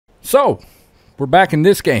So, we're back in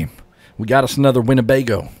this game. We got us another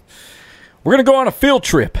Winnebago. We're going to go on a field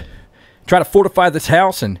trip. Try to fortify this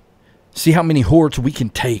house and see how many hordes we can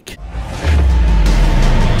take.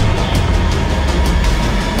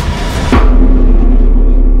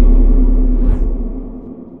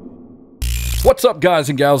 What's up, guys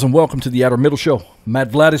and gals, and welcome to the Outer Middle Show.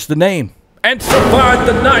 Mad Vlad is the name. And Survive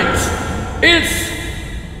the Night is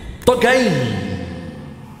the game.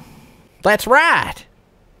 That's right.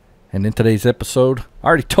 And in today's episode, I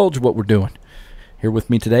already told you what we're doing. Here with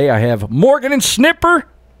me today, I have Morgan and Snipper.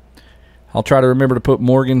 I'll try to remember to put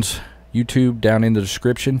Morgan's YouTube down in the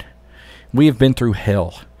description. We have been through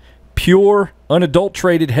hell. Pure,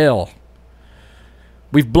 unadulterated hell.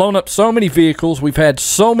 We've blown up so many vehicles. We've had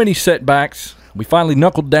so many setbacks. We finally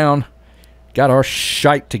knuckled down. Got our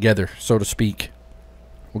shite together, so to speak.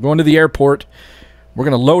 We're going to the airport. We're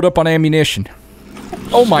going to load up on ammunition.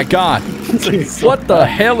 Oh my God. What the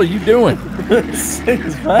hell are you doing? This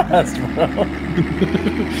thing's fast, bro.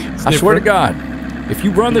 I swear to God, if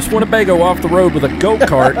you run this Winnebago off the road with a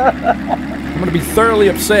go-kart, I'm going to be thoroughly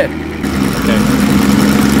upset. Okay.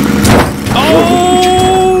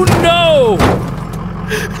 Oh, no!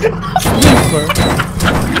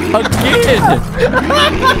 Again!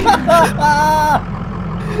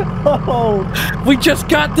 Oh. We just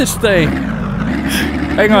got this thing!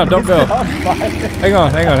 Hang on, don't go. Hang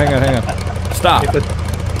on. Stop.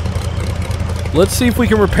 Let's see if we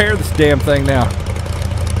can repair this damn thing now.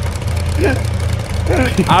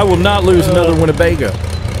 I will not lose another Winnebago.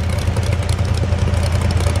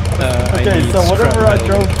 Okay, so whatever I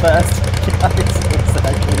drove past, guys,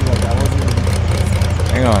 exactly what that wasn't.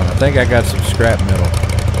 Hang on, I think I got some scrap metal.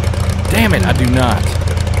 Damn it, I do not.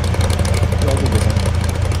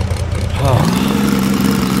 Oh.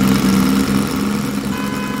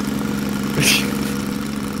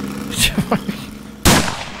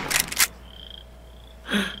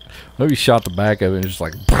 Maybe shot the back of it and just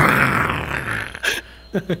like.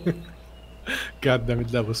 God damn it,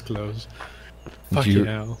 that was close. Fucking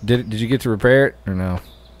hell. Did you get to repair it or no?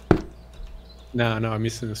 No, I'm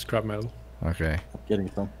missing the scrap metal. Okay. I'm getting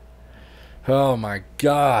some. Oh my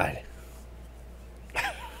God.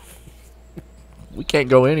 We can't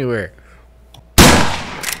go anywhere.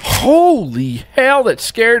 Holy hell, that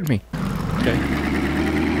scared me. Okay.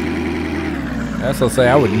 That's what I say.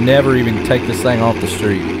 I would never even take this thing off the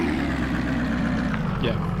street.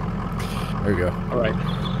 Yeah. There we go. Alright.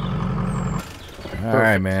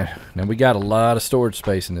 Alright, man. Now we got a lot of storage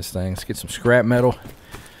space in this thing. Let's get some scrap metal.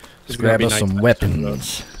 Let's grab us some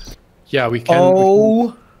weapons. Yeah, we can.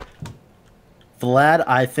 Oh. Vlad,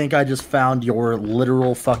 I think I just found your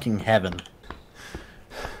literal fucking heaven.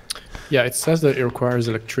 Yeah, it says that it requires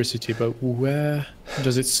electricity, but where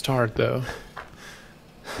does it start, though?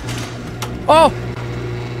 Oh!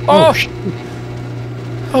 Oh!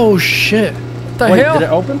 Oh, shit. What the Wait, hell? did it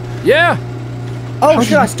open? Yeah! Oh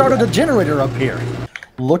shit, I started a generator up here.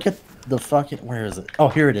 Look at the fucking, where is it? Oh,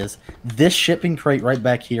 here it is. This shipping crate right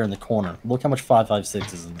back here in the corner. Look how much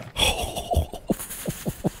 5.56 is in there.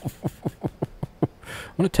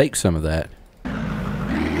 I'm gonna take some of that.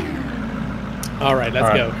 Alright,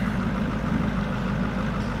 let's go.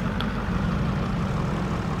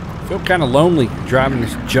 I feel kind of lonely driving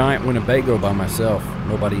this giant Winnebago by myself.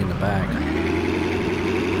 Nobody in the back.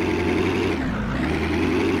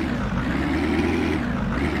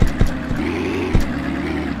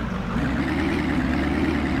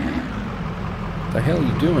 What the hell are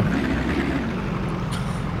you doing?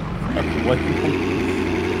 What?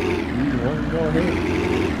 Go ahead.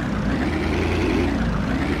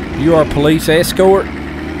 You are a police escort? Yep.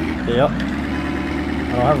 I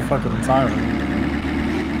don't have a fucking siren.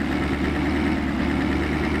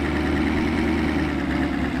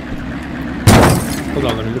 Hold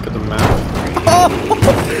on, let me look at the map. Oh!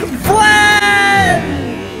 Vlad!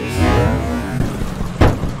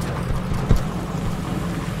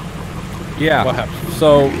 Yeah. What happened?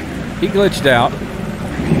 So, he glitched out.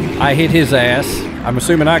 I hit his ass. I'm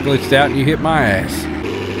assuming I glitched out and you hit my ass.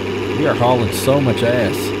 We are hauling so much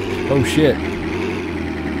ass. Oh shit.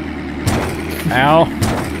 Ow.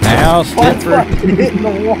 Ow, What's Snipper. hitting the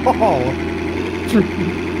wall?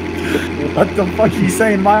 What the fuck are you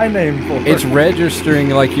saying my name for? It's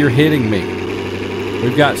registering like you're hitting me.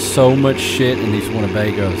 We've got so much shit in these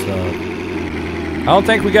Winnebagos. I don't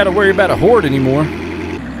think we got to worry about a horde anymore.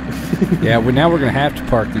 Yeah, now we're going to have to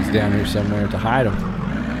park these down here somewhere to hide them.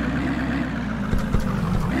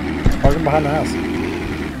 Park them behind the house.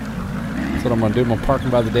 That's what I'm going to do. I'm going to park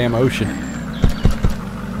them by the damn ocean.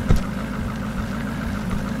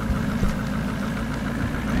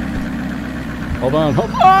 Hold on. Hold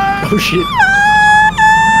on. Oh shit.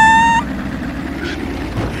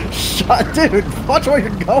 Dude, watch where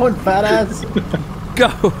you're going, fat ass. Go.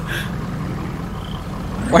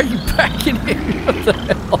 Why are you backing in? What the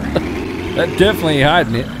hell? That definitely ain't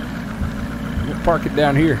hiding it. We'll park it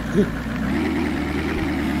down here.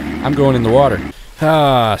 I'm going in the water.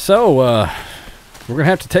 We're gonna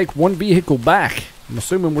have to take one vehicle back. I'm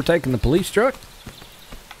assuming we're taking the police truck.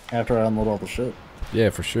 After I unload all the shit. Yeah,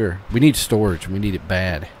 for sure. We need storage. We need it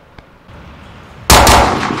bad.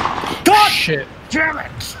 God! Shit. Damn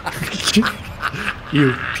it!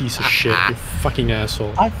 You piece of shit. You fucking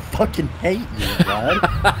asshole. I fucking hate you, bud.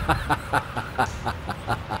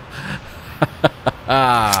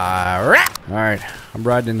 Alright. I'm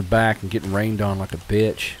riding in the back and getting rained on like a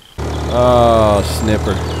bitch. Oh,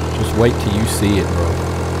 Snipper. Just wait till you see it, bro.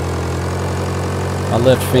 My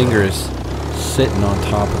left finger is sitting on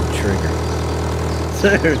top of the trigger.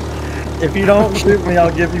 Dude, if you don't shoot me,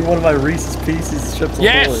 I'll give you one of my Reese's Pieces chips.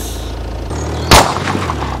 Yes!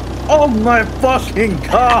 Oh my fucking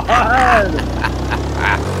god!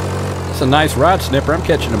 It's a nice ride, Snipper. I'm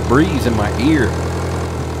catching a breeze in my ear.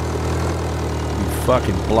 You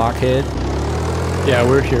fucking blockhead. Yeah,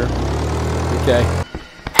 we're here. Okay.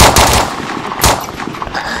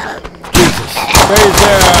 Jesus.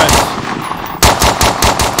 Jesus.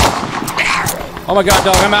 Oh my god,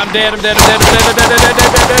 dog. I'm out. I'm dead. I'm dead. I'm dead. I'm dead. I'm dead. I'm dead.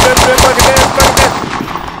 I'm dead. I'm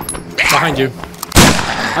dead. Behind you.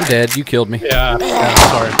 I'm dead. You killed me. Yeah,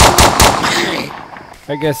 sorry.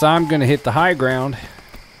 I guess I'm gonna hit the high ground.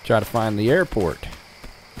 Try to find the airport.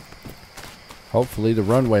 Hopefully the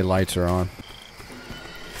runway lights are on.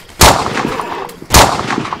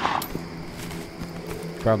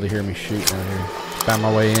 Probably hear me shooting out here. Found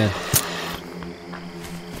my way in.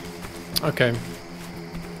 Okay.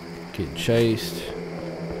 Getting chased.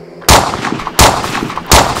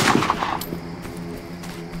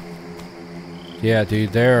 Yeah,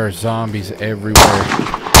 dude, there are zombies everywhere.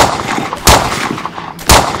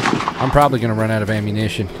 I'm probably gonna run out of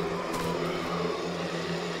ammunition.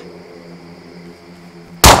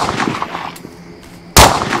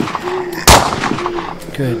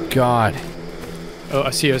 Good God. Oh, I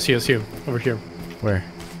see you. Over here. Where?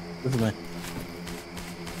 This is me.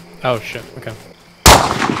 Oh, shit. Okay.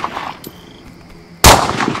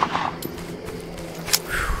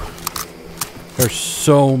 There's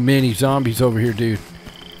so many zombies over here, dude.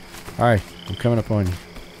 Alright, I'm coming up on you.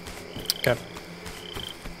 Okay.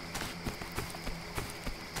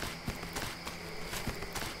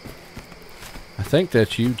 I think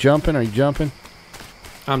that's you. Jumping? Are you jumping?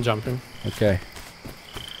 I'm jumping. Okay.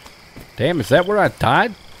 Damn, is that where I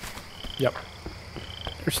died? Yep.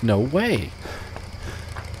 There's no way.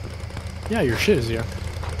 Yeah, your shit is here.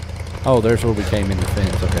 Oh, there's where we came in the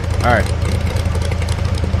fence. Okay. Alright.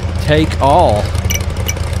 Take all.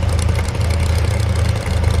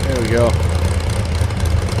 There we go.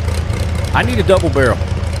 I need a double barrel.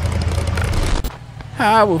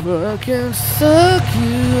 I will fucking suck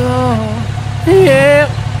you off.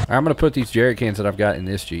 Yeah. I'm going to put these jerry cans that I've got in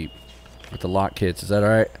this Jeep with the lock kits. Is that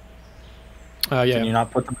alright? Yeah. Can you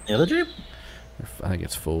not put them in the other Jeep? I think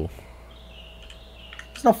it's full.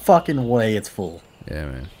 There's no fucking way it's full. Yeah,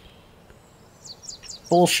 man.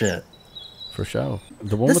 Bullshit. For sure.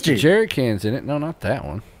 The one This with the Jeep. jerry cans in it? No, not that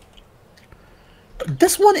one.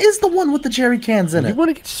 This one is the one with the jerry cans in You it. want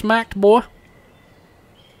to get smacked, boy?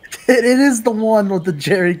 It is the one with the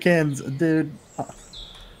jerry cans, dude.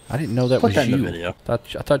 I didn't know that Put was that in you. the video. I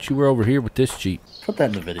thought you were over here with this Jeep. Put that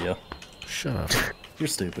in the video. Shut up. You're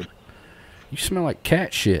stupid. You smell like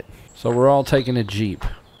cat shit. So we're all taking a Jeep.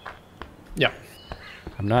 Yeah.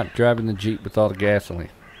 I'm not driving the Jeep with all the gasoline.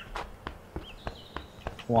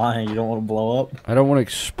 Why? You don't want to blow up? I don't want to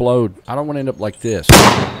explode. I don't want to end up like this.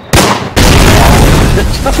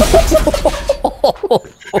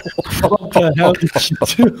 What the hell did you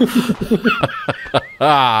do?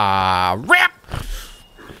 Ah, rip!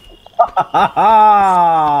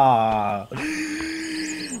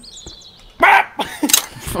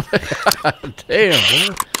 Damn,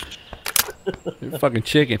 man. You're fucking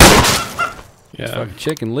chicken. Yeah. Fucking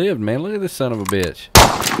chicken lived, man. Look at this son of a bitch.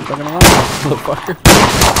 Fucking alive, motherfucker.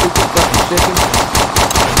 Stupid fucking chicken.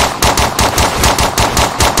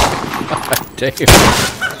 God damn.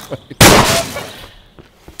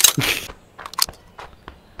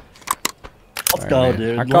 Let's go, man.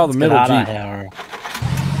 dude. I call the middle Jeep.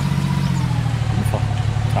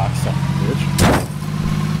 Cocksucker, bitch.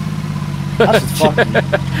 That's just fucking.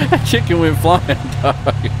 That chicken went flying, dog.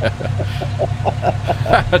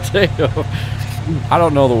 I tell you, I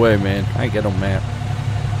don't know the way, man. I ain't got no map.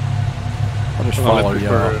 I'll just follow you.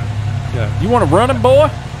 Yeah. You want to run him, boy?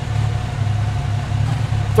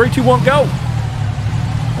 3, 2, 1, go.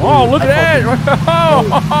 Oh, look at that!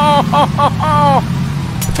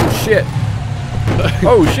 Shit!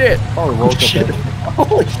 Oh shit! Probably woke up.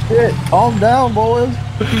 Holy shit! Calm down, boys.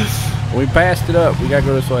 We passed it up. We gotta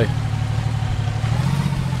go this way.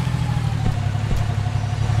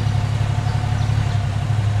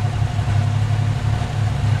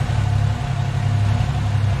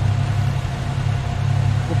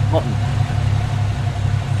 Button.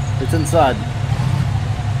 It's inside.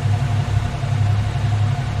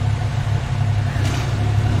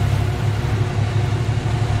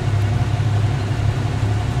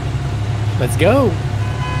 Let's go.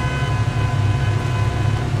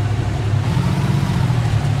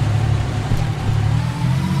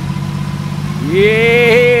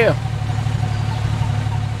 Yeah!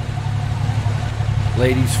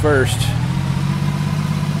 Ladies first.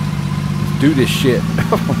 Let's do this shit.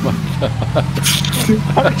 Oh my god.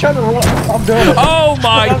 I'm trying to run. I'm doing it. Oh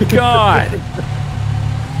my god!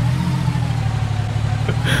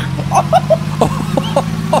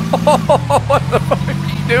 What the fuck are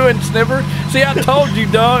you doing, Snipper? See, I told you,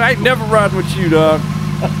 dog. I ain't never riding with you, dog.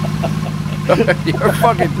 You're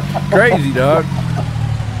fucking crazy, dog.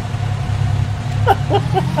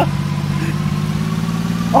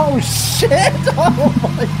 Oh shit! Oh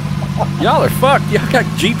my god! Y'all are fucked. Y'all got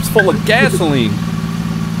Jeeps full of gasoline.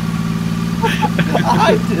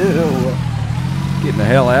 I do. Getting the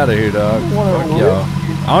hell out of here, dog. Wanna Fuck y'all.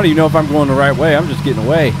 I don't even know if I'm going the right way. I'm just getting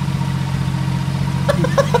away.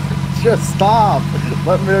 Just stop.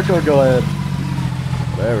 Let Mirko go ahead.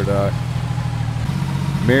 Whatever, dog.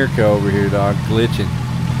 Mirko over here, dog, glitching.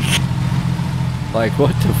 Like,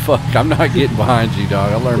 what the fuck? I'm not getting behind you,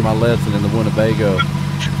 dog. I learned my lesson in the Winnebago.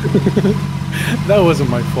 That wasn't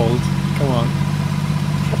my fault. Come on.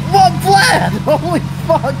 What, Vlad? Holy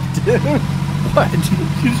fuck, dude. What?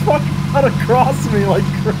 You just fucking cut across me like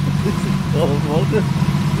crazy.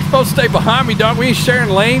 You're supposed to stay behind me, dog. We ain't sharing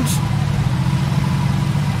lanes.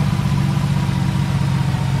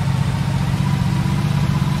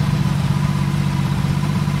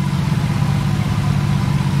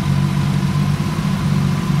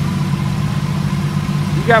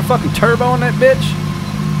 You got a fucking turbo in that bitch?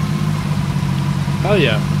 Hell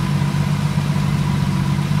yeah.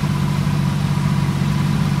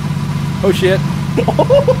 Oh shit.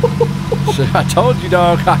 Shit, I told you,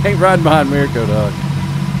 dog. I ain't riding behind Mirko, dog.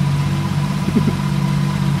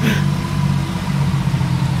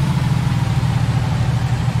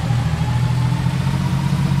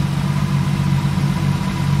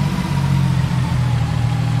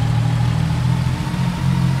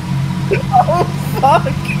 Oh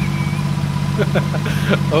fuck!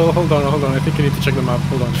 Oh, hold on. I think I need to check the map.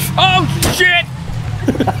 Hold on. Oh shit!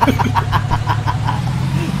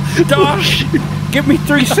 Dog, give me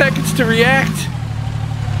 3 seconds to react.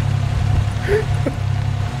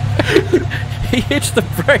 He hits the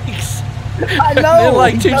brakes. I know. And then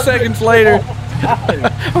like 2 seconds later,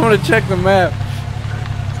 I'm gonna check the map.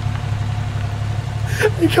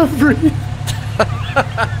 I can't breathe.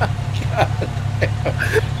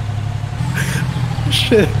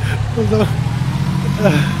 Shit. Hold on.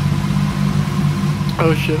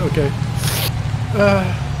 Oh shit, okay.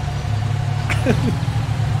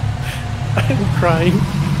 I'm crying.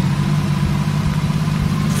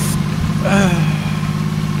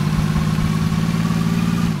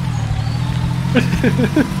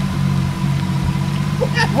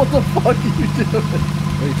 What the fuck are you doing?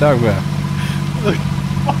 What are you talking about?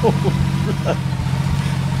 Oh,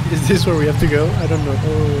 Is this where we have to go? I don't know.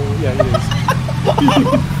 Oh, yeah, it is.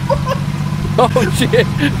 Oh shit!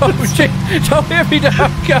 Oh shit! Don't hit me,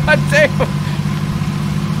 dog! God damn!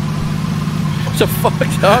 What the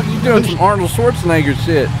fuck, dog? You doing some Arnold Schwarzenegger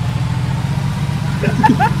shit?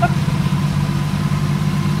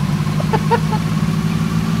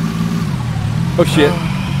 Oh shit!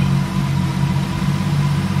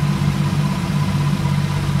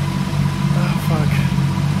 Oh fuck.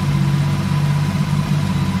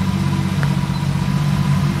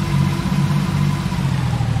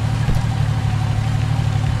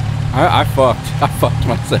 I fucked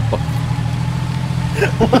myself.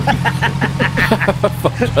 I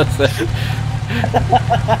fucked myself.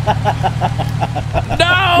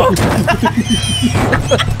 No!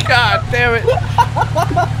 God damn it!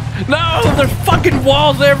 No, there's fucking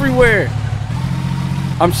walls everywhere.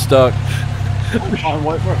 I'm stuck. I'm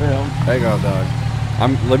waiting for him. Hang on, dog.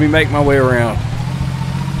 Let me make my way around.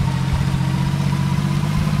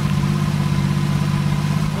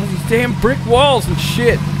 All these damn brick walls and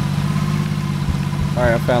shit.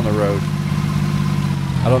 Alright, I found the road.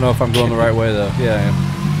 I don't know if I'm going the right way though. Yeah, I am.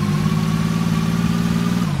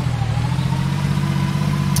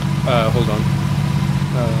 Hold on.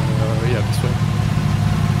 Yeah, this way.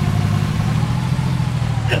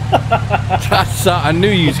 I knew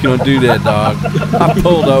you was gonna do that, dog. I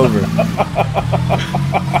pulled over.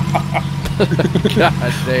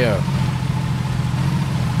 God damn.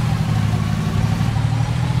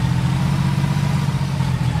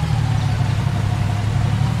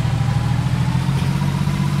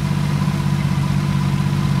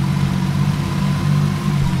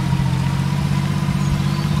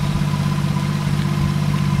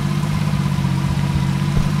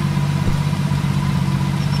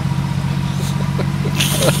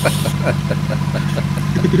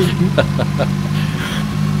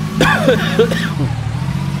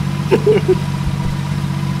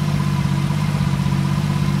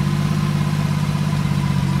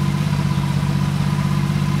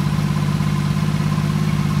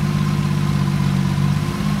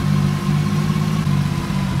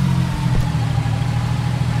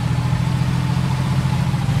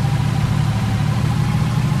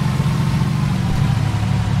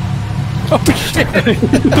 Oh shit!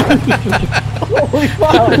 Holy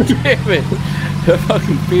fuck! Damn it! I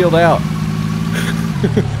fucking peeled out.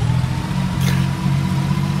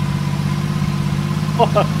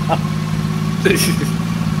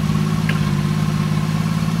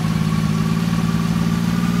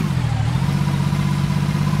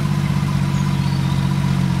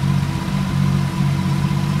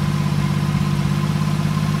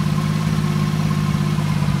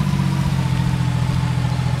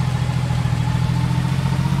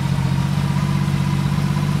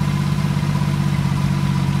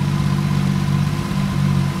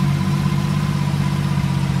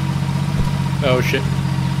 Oh shit.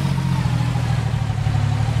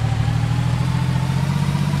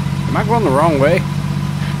 Am I going the wrong way?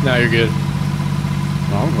 No, you're good.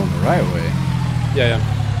 No, I'm going the right way. Yeah, yeah.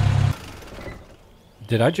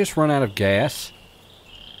 Did I just run out of gas?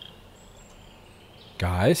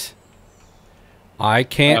 Guys? I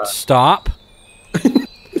can't stop.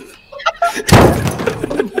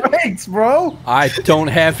 Thanks, bro. I don't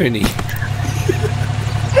have any.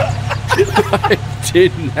 I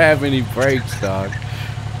didn't have any brakes, dog.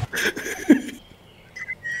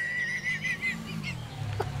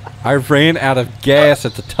 I ran out of gas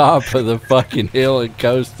at the top of the fucking hill and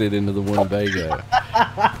coasted into the Winnebago.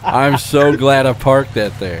 I'm so glad I parked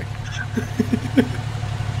that there.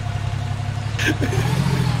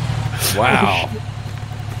 Wow.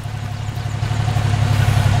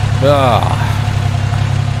 Ah.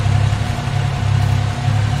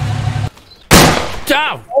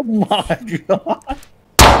 Oh my god.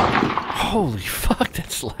 Holy fuck,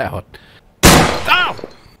 that's loud. Ow!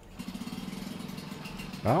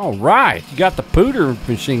 All right, you got the pooter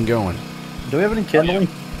machine going. Do we have any kindling?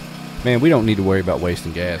 Man, we don't need to worry about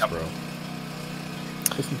wasting gas, bro.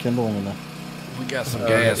 Put some kindling in there. We got some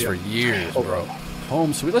gas for years, bro.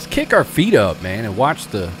 Home sweet. Let's kick our feet up, man, and watch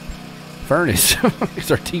the furnace. Because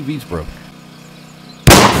our TV's broke.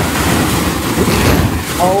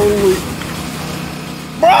 Holy...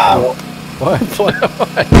 Bro! What? What?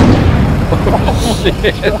 Oh,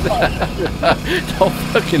 shit. The whole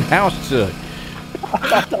fucking house shook.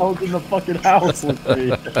 I thought I was in the fucking house with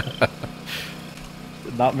me.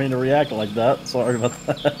 Did not mean to react like that. Sorry about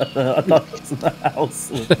that. I thought I was in the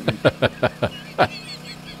house with me.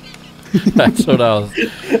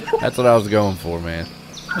 That's what I was going for, man.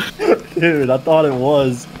 Dude, I thought it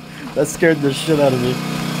was. That scared the shit out of me.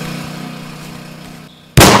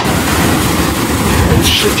 Oh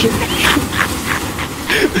shit.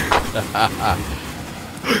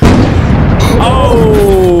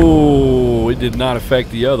 Oh, it did not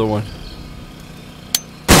affect the other one.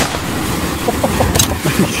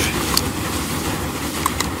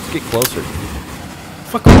 Let's get closer.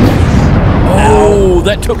 Fuck off. Oh,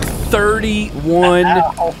 that took 31.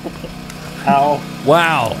 Ow. Ow.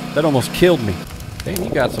 Wow, that almost killed me. Damn,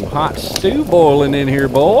 you got some hot stew boiling in here,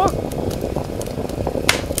 boy.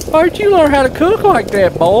 Where'd you learn how to cook like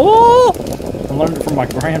that, boy? I learned it from my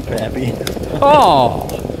grandpappy. Oh,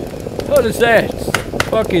 what is that?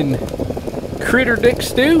 Fucking critter dick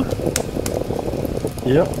stew?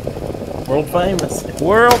 Yep. World famous.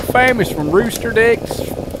 World famous from rooster dicks,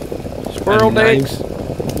 squirrel And dicks,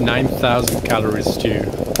 9,000 calories too.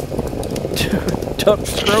 tuck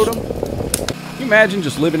scrotum. Can you imagine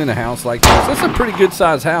just living in a house like this? That's a pretty good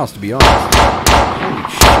sized house, to be honest. Holy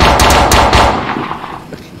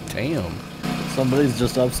shit. Damn. Somebody's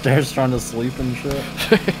just upstairs trying to sleep and shit.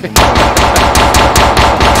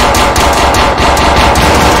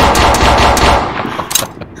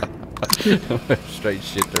 Straight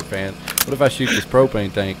shit their pants. What if I shoot this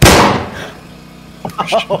propane tank?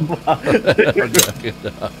 Oh,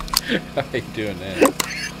 I ain't doing that.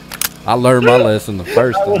 I learned my lesson the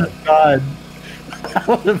first I would time. have died. I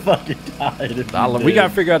would have fucking died. If you We did. gotta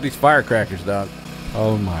figure out these firecrackers, dog.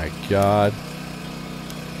 Oh my god.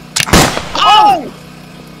 Oh!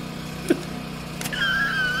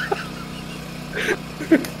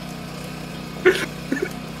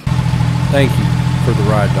 Thank you for the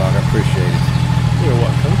ride, dog. I appreciate it. You're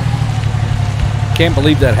welcome. Can't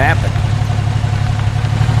believe that happened.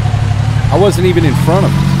 I wasn't even in front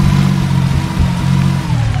of it.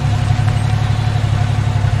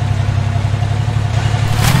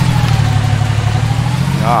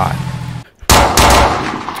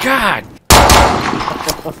 God.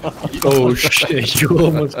 Oh shit! You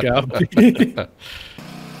almost got me.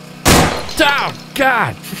 Oh,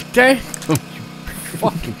 God. Damn. You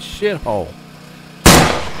fucking shithole.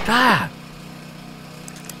 God.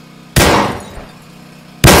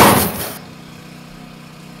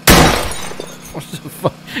 What the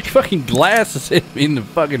fuck? Fucking glasses hit me in the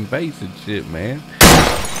fucking face and shit, man.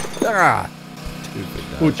 Ah. Stupid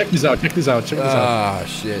dog. Oh, check this out! Check this out! Check this out! Ah,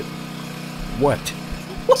 shit. What?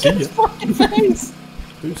 Look at his fucking face.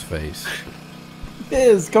 Whose face?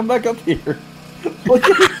 His, come back up here. Look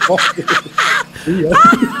at his fucking See ya.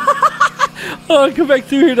 Oh, come back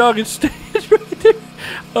through here, dog, and stand right there.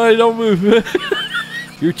 Oh, don't move.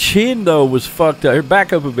 Your chin, though, was fucked up.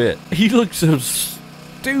 Back up a bit. He looks so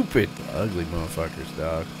stupid. Ugly motherfuckers,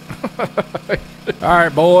 dog. All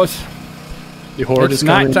right, boys. The horde It's is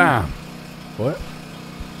coming. nighttime. What?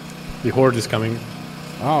 The horde is coming.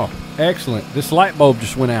 Oh, excellent. This light bulb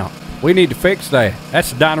just went out. We need to fix that.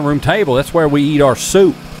 That's the dining room table. That's where we eat our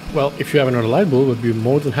soup. Well, if you have another light bulb, I'd be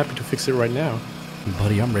more than happy to fix it right now.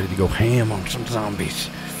 Buddy, I'm ready to go ham on some zombies.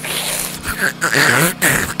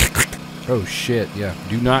 Oh, shit, yeah.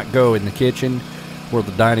 Do not go in the kitchen where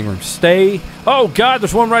the dining room stay. Oh, God,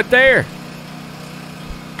 there's one right there.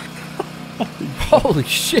 Holy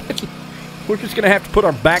shit. We're just going to have to put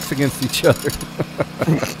our backs against each other.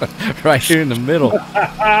 Right here in the middle.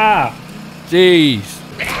 Jeez.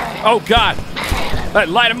 Oh, God.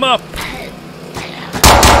 Light him up.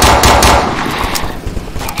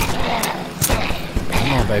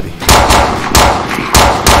 Come on, baby.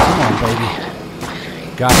 Come on, baby.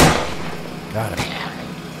 Got it. Got it.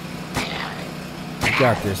 We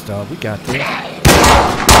got this, dog. We got this.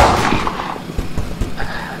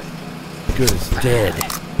 Good as dead.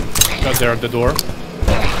 Right there at the door.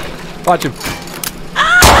 Watch him.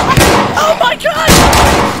 Oh my God!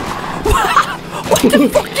 What the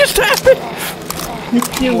fuck just happened? You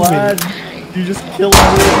killed What? You just killed me,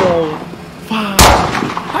 bro.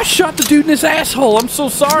 I shot the dude in his asshole. I'm so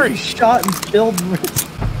sorry. You shot and killed me.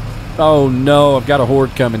 Oh no, I've got a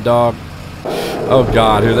horde coming, dog. Oh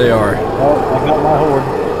God, here they are. Oh, I got my horde.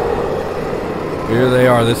 Here they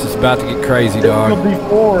are. This is about to get crazy, It's dog. gonna be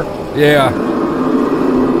 4. Yeah.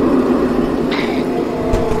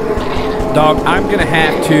 Dog, I'm gonna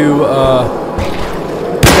have to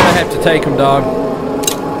take him, dog.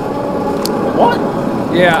 What?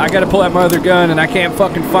 Yeah, I gotta pull out my other gun and I can't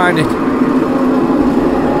fucking find it.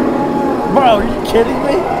 Bro, are you kidding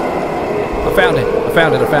me? I found it. I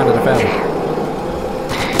found it. I found it. I found it.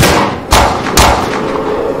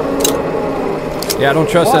 Yeah, I don't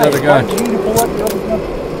trust that other gun. Why did you pull up the other gun?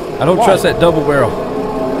 I don't trust that double barrel.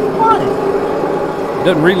 Why? It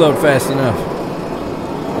doesn't reload fast enough.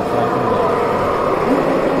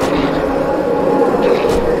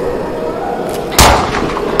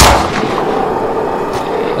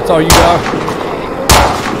 That's all you, dog.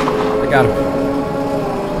 I got him.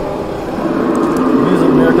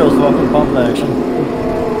 Using Mirko's fucking pump action.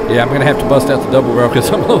 Yeah, I'm gonna have to bust out the double barrel because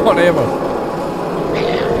I'm low on ammo.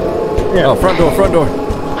 Yeah. Oh, front door, front door.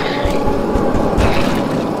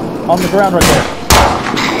 On the ground right there.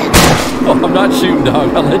 Oh, I'm not shooting,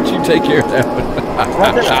 dog. I'll let you take care of that one.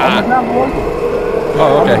 Right there. On the ground, boy.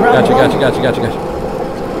 Oh, okay. Gotcha, gotcha, gotcha, gotcha, gotcha.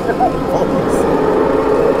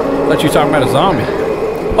 Thought you were talking about a zombie.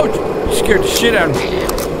 Oh, you scared the shit out of me.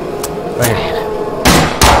 Right here.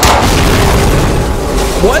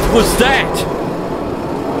 What was that?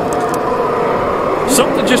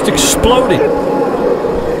 Something just exploded.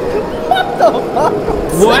 What the fuck?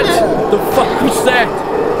 What the fuck was that?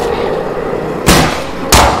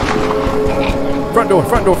 Front door,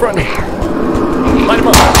 front door, front door. Light him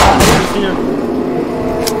up.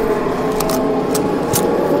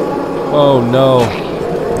 Oh no.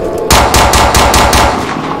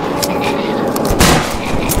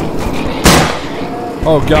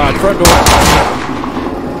 Oh God, front door.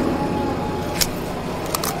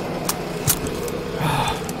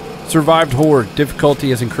 Survived horde. Difficulty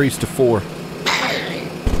has increased to 4.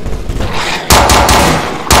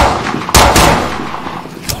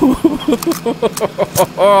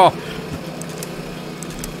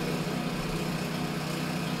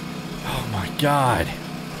 God.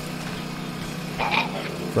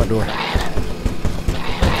 Front door.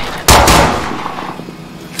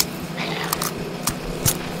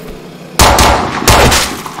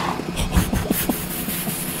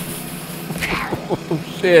 Oh,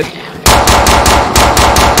 shit.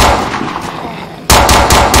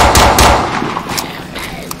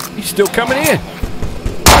 He's still coming in.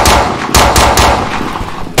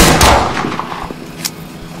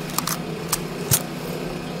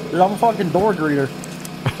 Dude, I'm a fucking door greeter.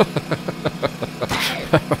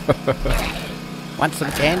 Want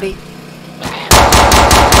some candy?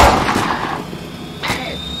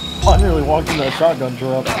 I nearly walked into a shotgun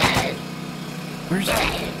drop. Where's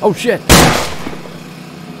that? Oh, shit.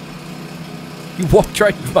 You walked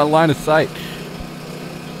right into my line of sight.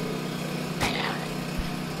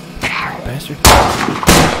 Bastard.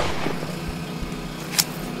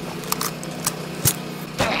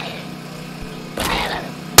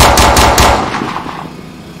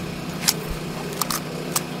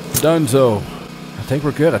 Dunzo. I think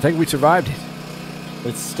we're good. I think we survived it.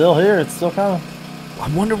 It's still here. It's still coming. I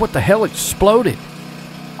wonder what the hell exploded.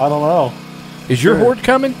 I don't know. Is your horde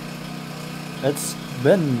coming? It's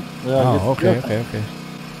been... oh, okay.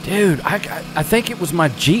 Dude, I think it was my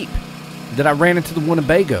Jeep that I ran into the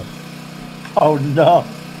Winnebago. Oh, no.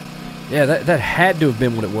 Yeah, that had to have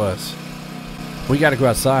been what it was. We got to go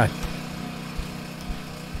outside.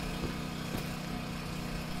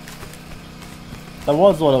 That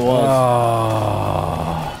was what it was.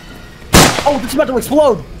 Oh, it's about to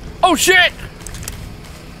explode. Oh, shit!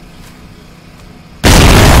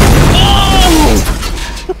 Oh!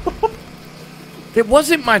 It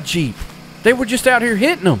wasn't my Jeep. They were just out here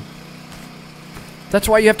hitting them. That's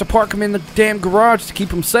why you have to park them in the damn garage to keep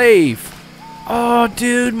them safe. Oh,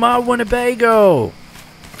 dude, my Winnebago.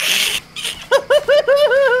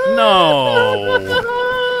 No.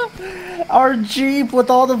 Our Jeep with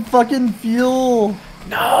all the fucking fuel.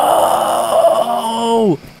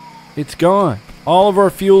 No. It's gone. All of our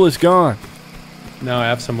fuel is gone. Now I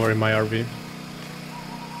have some more in my RV.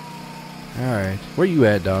 Alright. Where you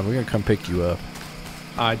at, Don? We're going to come pick you up.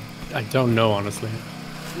 I don't know, honestly.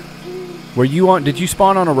 Were you on... Did you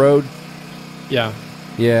spawn on a road? Yeah.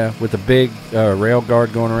 Yeah, with a big rail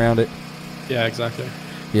guard going around it? Yeah, exactly.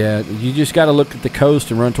 Yeah, you just got to look at the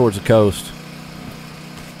coast and run towards the coast.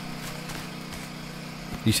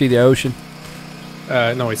 You see the ocean?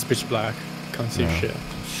 No, it's pitch black. Can't see shit.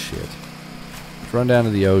 Shit. Let's run down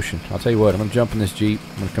to the ocean. I'll tell you what, I'm going to jump in this Jeep.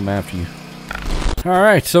 I'm going to come after you.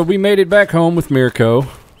 Alright, so we made it back home with Mirko.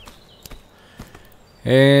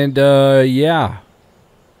 And, yeah.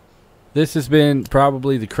 This has been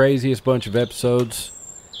probably the craziest bunch of episodes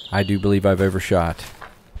I do believe I've ever shot.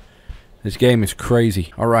 This game is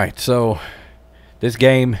crazy. Alright, so this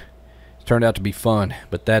game turned out to be fun,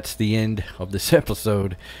 but that's the end of this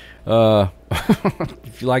episode.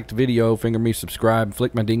 If you liked the video, finger me, subscribe,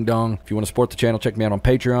 flick my ding dong. If you want to support the channel, check me out on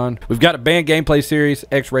Patreon. We've got a banned gameplay series,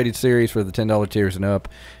 X-rated series for the $10 tiers and up.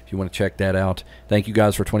 If you want to check that out. Thank you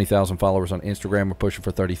guys for 20,000 followers on Instagram. We're pushing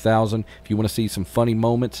for 30,000. If you want to see some funny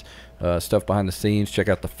moments, stuff behind the scenes, check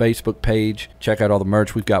out the Facebook page. Check out all the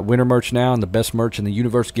merch. We've got winter merch now and the best merch in the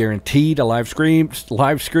universe guaranteed. A live stream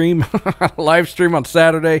on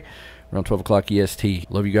Saturday around 12 o'clock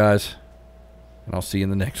EST. Love you guys, and I'll see you in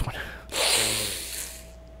the next one.